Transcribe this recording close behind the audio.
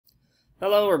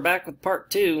Hello, we're back with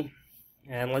part 2,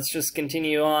 and let's just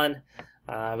continue on.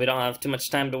 We don't have too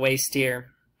much time to waste here.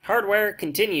 Hardware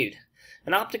continued.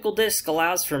 An optical disc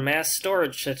allows for mass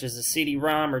storage such as a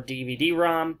CD-ROM or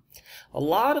DVD-ROM. A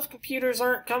lot of computers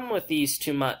aren't coming with these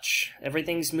too much.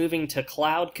 Everything's moving to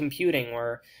cloud computing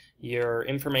where your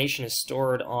information is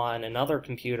stored on another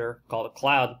computer called a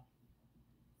cloud.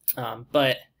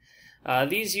 But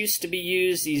these used to be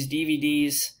used, these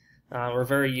DVDs were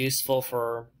very useful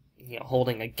for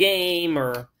holding a game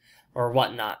or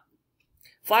whatnot.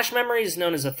 Flash memory is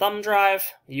known as a thumb drive,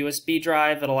 a USB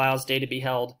drive that allows data to be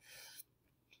held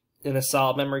in a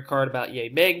solid memory card about yay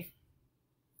big.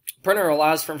 Printer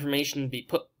allows for information to be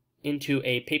put into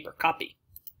a paper copy.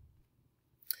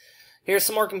 Here's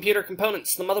some more computer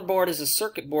components. The motherboard is a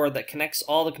circuit board that connects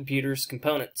all the computer's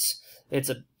components. It's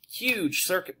a huge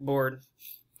circuit board.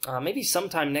 Maybe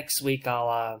sometime next week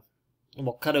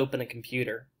we'll cut open a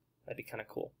computer. That'd be kind of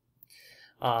cool.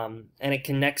 And it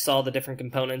connects all the different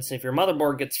components. If your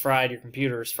motherboard gets fried, your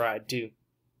computer is fried too.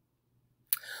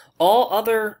 All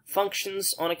other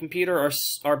functions on a computer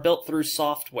are built through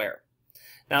software.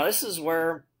 Now this is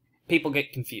where people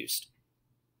get confused.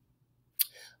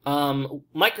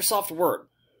 Microsoft Word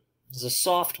is a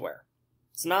software.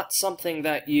 It's not something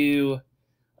that you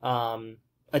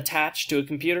attach to a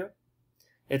computer.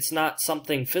 It's not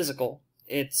something physical.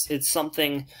 It's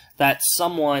something that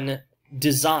someone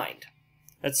designed,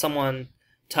 that someone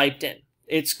typed in.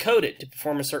 It's coded to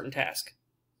perform a certain task.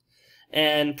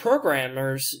 And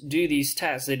programmers do these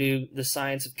tasks. They do the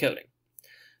science of coding.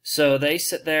 So they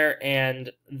sit there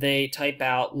and they type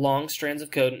out long strands of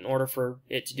code in order for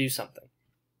it to do something.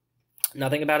 Now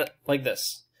think about it like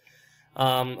this.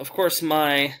 Of course,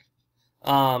 my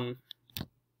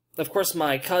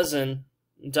cousin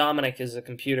Dominic is a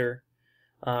computer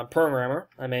programmer.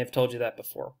 I may have told you that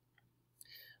before.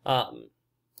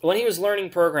 When he was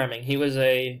learning programming, he was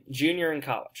a junior in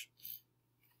college.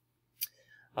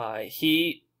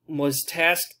 He was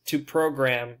tasked to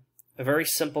program a very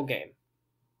simple game.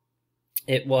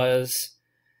 It was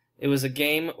a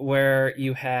game where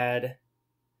you had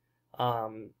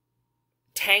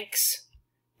tanks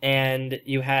and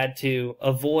you had to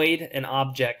avoid an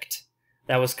object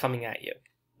that was coming at you.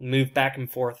 Move back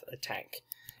and forth a tank.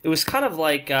 It was kind of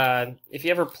like if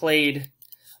you ever played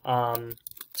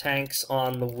tanks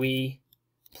on the Wii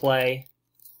Play.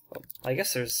 Well, I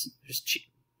guess there's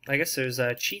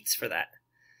cheats for that.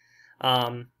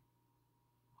 Let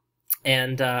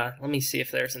me see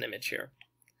if there's an image here.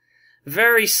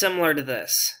 Very similar to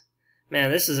this.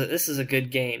 Man, this is a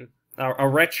good game. A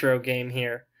retro game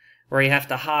here, where you have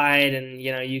to hide and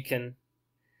you can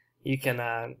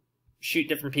shoot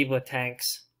different people with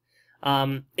tanks.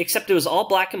 Except it was all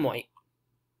black and white,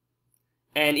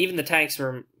 and even the tanks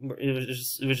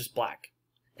it was just black.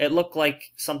 It looked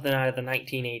like something out of the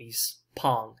 1980s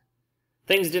Pong.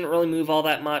 Things didn't really move all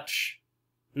that much.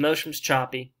 The motion was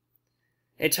choppy.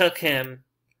 It took him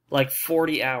like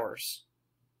 40 hours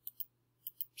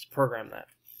to program that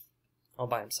all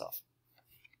by himself.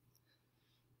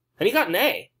 And he got an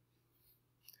A.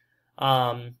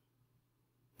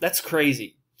 That's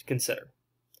crazy to consider.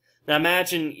 Now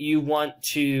imagine you want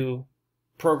to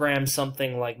program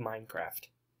something like Minecraft.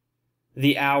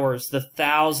 The hours, the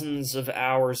thousands of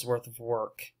hours worth of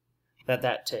work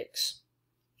that takes.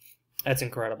 That's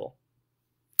incredible.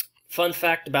 Fun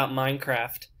fact about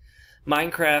Minecraft.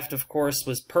 Minecraft, of course,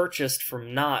 was purchased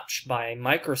from Notch by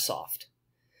Microsoft.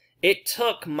 It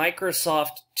took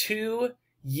Microsoft 2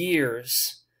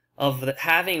 years of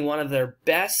having one of their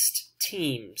best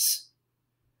teams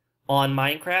on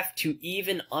Minecraft to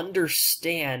even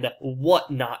understand what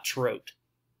Notch wrote.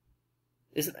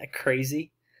 Isn't that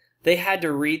crazy? They had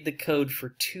to read the code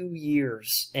for 2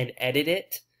 years and edit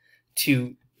it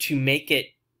to make it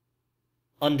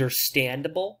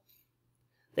understandable.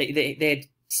 They had to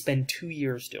spend 2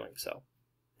 years doing so.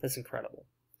 That's incredible.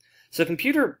 So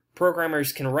computer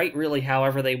programmers can write really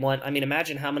however they want. I mean,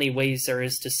 imagine how many ways there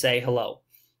is to say hello.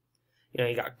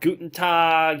 You got Guten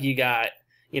Tag, you got,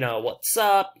 what's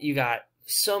up, you got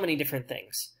so many different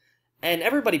things. And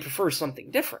everybody prefers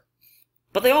something different.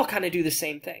 But they all kind of do the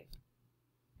same thing.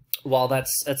 Well,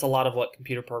 that's a lot of what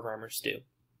computer programmers do.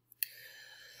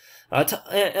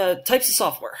 Types of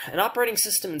software. An operating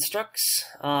system instructs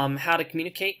how to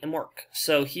communicate and work.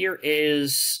 So here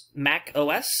is Mac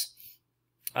OS.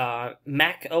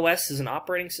 Mac OS is an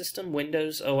operating system.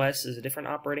 Windows OS is a different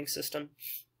operating system.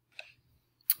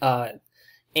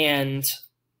 And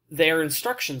there are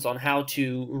instructions on how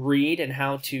to read and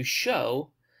how to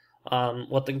show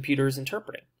what the computer is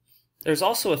interpreting. There's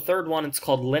also a third one. It's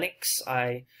called Linux.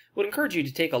 I would encourage you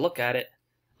to take a look at it.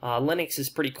 Linux is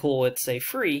pretty cool. It's a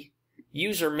free,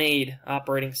 user-made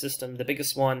operating system, the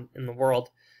biggest one in the world,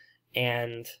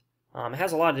 and it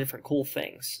has a lot of different cool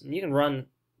things. And you can run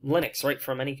Linux right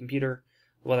from any computer,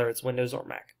 whether it's Windows or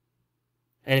Mac.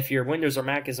 And if your Windows or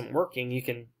Mac isn't working, you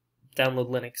can download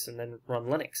Linux and then run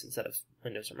Linux instead of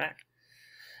Windows or Mac.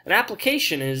 An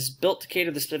application is built to cater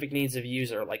to the specific needs of a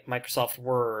user, like Microsoft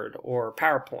Word or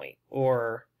PowerPoint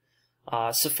or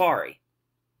Safari.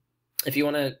 If you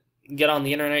want to get on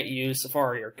the internet, you use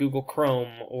Safari or Google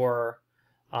Chrome, or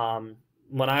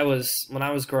when I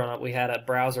was growing up, we had a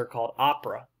browser called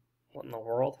Opera. What in the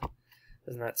world?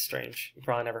 Isn't that strange? You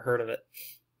probably never heard of it.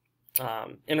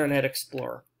 Internet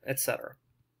Explorer, etc.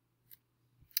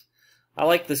 I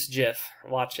like this GIF.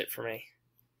 Watch it for me.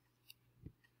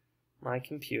 My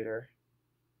computer.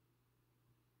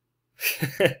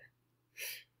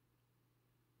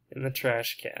 In the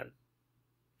trash can.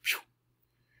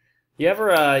 You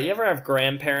ever have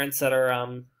grandparents that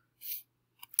are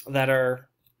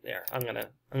there, I'm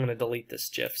gonna delete this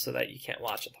GIF so that you can't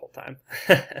watch it the whole time.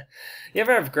 You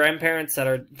ever have grandparents that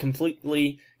are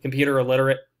completely computer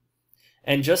illiterate,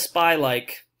 and just by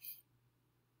like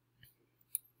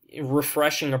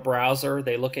refreshing a browser,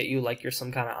 they look at you like you're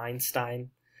some kind of Einstein,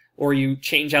 or you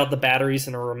change out the batteries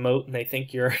in a remote and they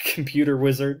think you're a computer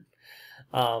wizard?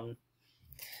 Well,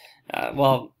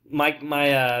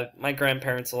 my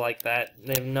grandparents are like that.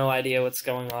 They have no idea what's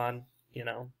going on, you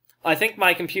know. I think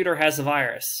my computer has a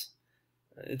virus.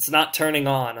 It's not turning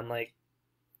on. I'm like,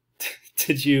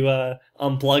 did you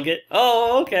unplug it?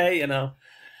 Oh, okay, you know.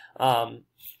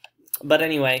 But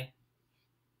anyway,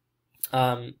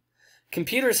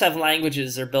 computers have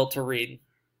languages they're built to read.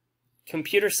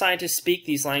 Computer scientists speak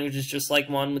these languages just like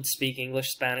one would speak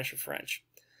English, Spanish, or French.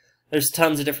 There's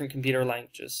tons of different computer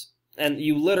languages, and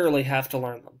you literally have to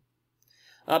learn them.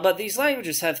 But these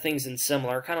languages have things in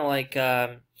similar, kind of like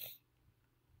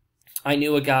I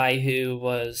knew a guy who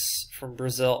was from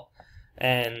Brazil,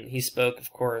 and he spoke,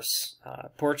 of course,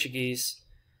 Portuguese,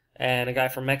 and a guy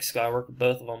from Mexico. I worked with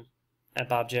both of them at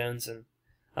Bob Jones, and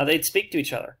they'd speak to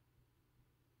each other.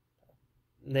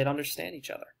 They'd understand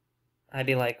each other. I'd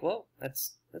be like, well,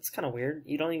 that's kind of weird.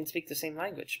 You don't even speak the same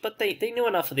language. But they knew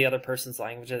enough of the other person's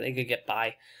language that they could get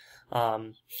by,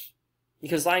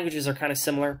 because languages are kind of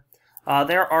similar.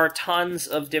 There are tons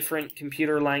of different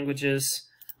computer languages.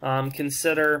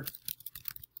 Consider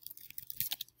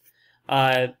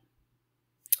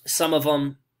some of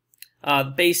them: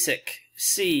 BASIC,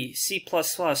 C, C++,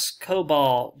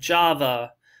 COBOL,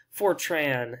 Java,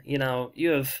 Fortran. You know,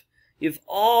 you have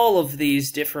all of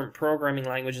these different programming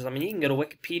languages. I mean, you can go to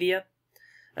Wikipedia,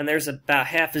 and there's about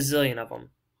half a zillion of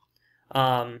them.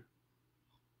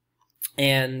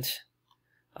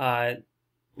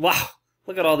 Wow,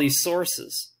 look at all these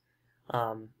sources.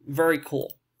 Very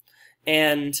cool.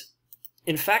 And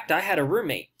in fact, I had a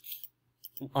roommate.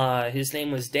 His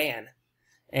name was Dan,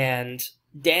 and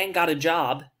Dan got a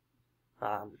job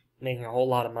making a whole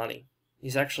lot of money.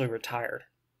 He's actually retired.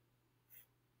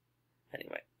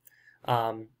 Anyway,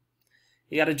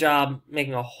 he got a job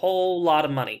making a whole lot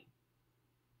of money,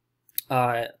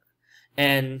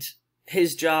 and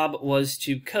his job was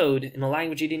to code in a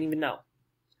language he didn't even know.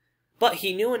 But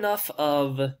he knew enough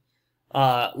of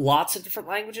lots of different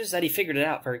languages that he figured it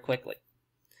out very quickly.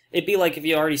 It'd be like if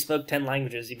you already spoke 10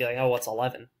 languages, you'd be like, oh, what's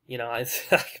 11? You know, I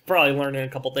could probably learn in a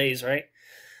couple days, right?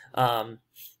 And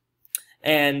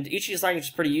each of these languages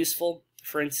is pretty useful.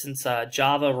 For instance,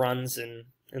 Java runs in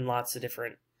lots of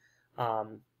different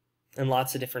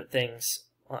things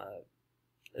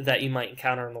that you might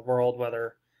encounter in the world,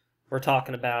 whether we're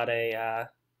talking about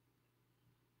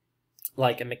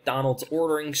like a McDonald's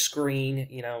ordering screen,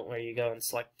 you know, where you go and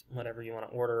select whatever you want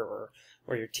to order,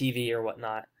 or your TV or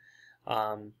whatnot.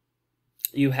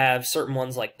 You have certain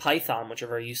ones like Python, which are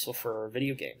very useful for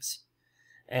video games,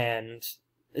 and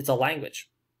it's a language.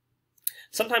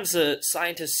 Sometimes the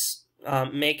scientists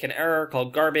make an error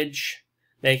called garbage,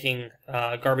 making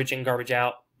garbage in, garbage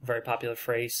out, very popular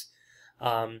phrase.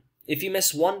 If you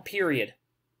miss one period,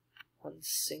 one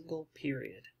single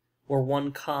period, or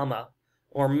one comma,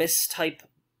 or mistype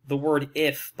the word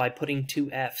if by putting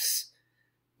 2 F's,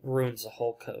 ruins the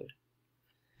whole code.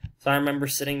 So I remember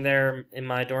sitting there in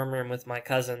my dorm room with my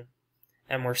cousin,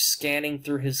 and we're scanning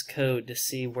through his code to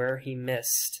see where he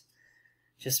missed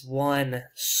just one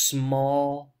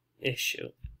small issue.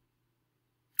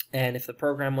 And if the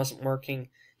program wasn't working,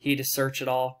 he'd search it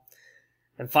all.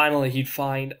 And finally he'd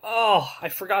find, oh, I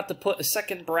forgot to put a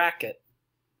second bracket,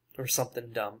 or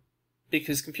something dumb.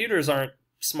 Because computers aren't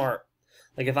smart.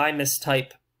 Like if I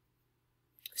mistype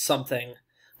something,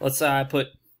 let's say I put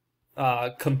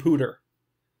computer.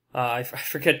 I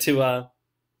forget to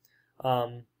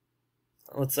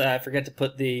Let's say I forget to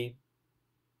put the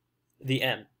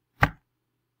M.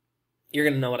 You're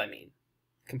going to know what I mean.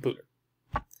 Computer.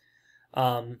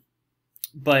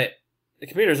 But the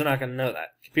computers are not going to know that.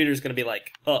 The computer's going to be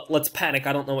like, oh, let's panic,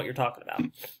 I don't know what you're talking about.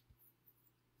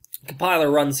 The compiler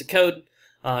runs the code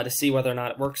to see whether or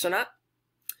not it works or not.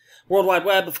 World Wide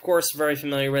Web, of course, very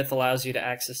familiar with, allows you to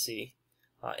access the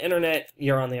internet.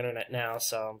 You're on the internet now,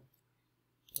 so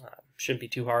shouldn't be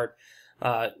too hard.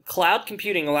 Cloud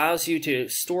computing allows you to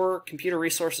store computer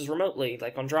resources remotely,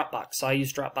 like on Dropbox. So I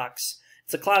use Dropbox.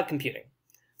 It's a cloud computing.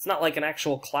 It's not like an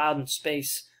actual cloud in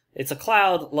space. It's a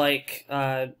cloud like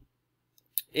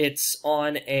it's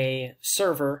on a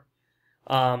server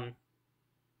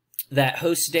that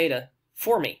hosts data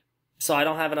for me. So I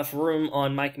don't have enough room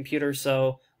on my computer,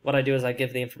 so what I do is I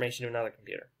give the information to another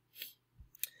computer.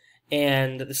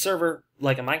 And the server,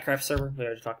 like a Minecraft server, we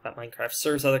already talked about Minecraft,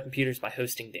 serves other computers by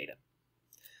hosting data.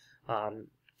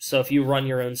 So if you run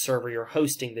your own server, you're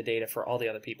hosting the data for all the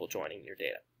other people joining your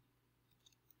data.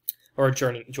 Or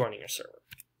joining your server.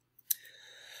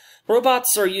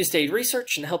 Robots are used to aid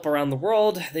research and help around the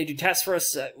world. They do tasks for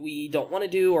us that we don't want to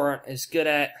do or aren't as good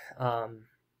at.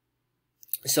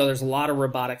 So there's a lot of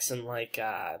robotics in like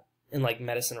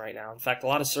medicine right now. In fact, a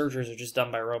lot of surgeries are just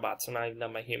done by robots. They're not even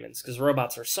done by humans because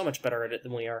robots are so much better at it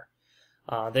than we are.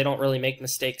 They don't really make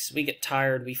mistakes. We get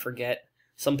tired. We forget.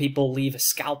 Some people leave a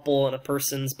scalpel in a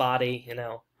person's body. You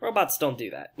know, robots don't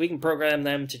do that. We can program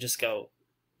them to just go,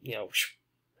 you know,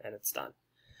 and it's done.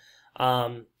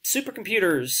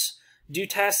 Supercomputers do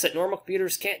tasks that normal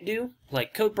computers can't do,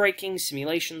 like code breaking,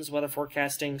 simulations, weather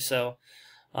forecasting. So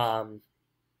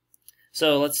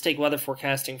let's take weather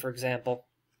forecasting, for example.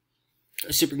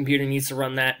 A supercomputer needs to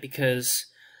run that because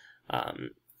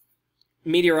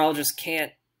meteorologists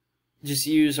can't just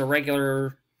use a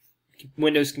regular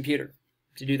Windows computer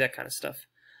to do that kind of stuff.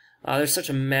 There's such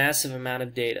a massive amount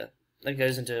of data that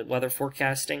goes into weather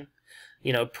forecasting.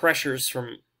 You know, pressures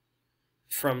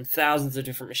from thousands of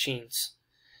different machines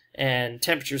and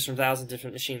temperatures from thousands of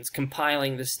different machines,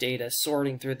 compiling this data,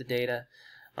 sorting through the data.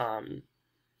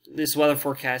 This weather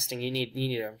forecasting, you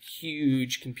need a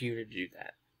huge computer to do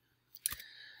that.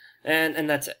 And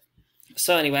that's it.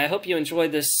 So anyway, I hope you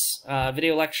enjoyed this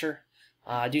video lecture.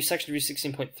 Do section review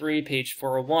 16.3, page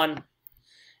 401,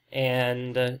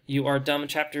 and you are done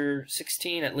with chapter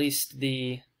 16, at least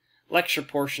the lecture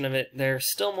portion of it.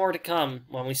 There's still more to come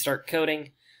when we start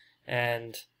coding,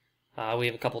 and we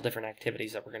have a couple different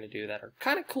activities that we're going to do that are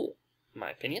kind of cool, in my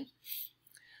opinion.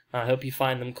 I hope you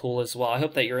find them cool as well. I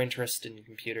hope that you're interested in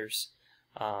computers.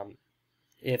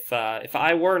 If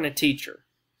I weren't a teacher,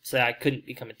 say I couldn't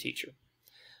become a teacher,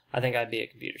 I think I'd be a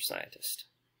computer scientist.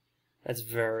 That's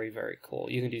very, very cool.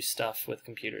 You can do stuff with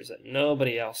computers that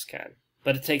nobody else can.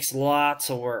 But it takes lots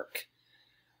of work.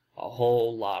 A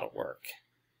whole lot of work.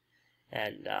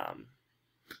 And,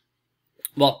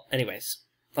 well, anyways,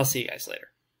 I'll see you guys later.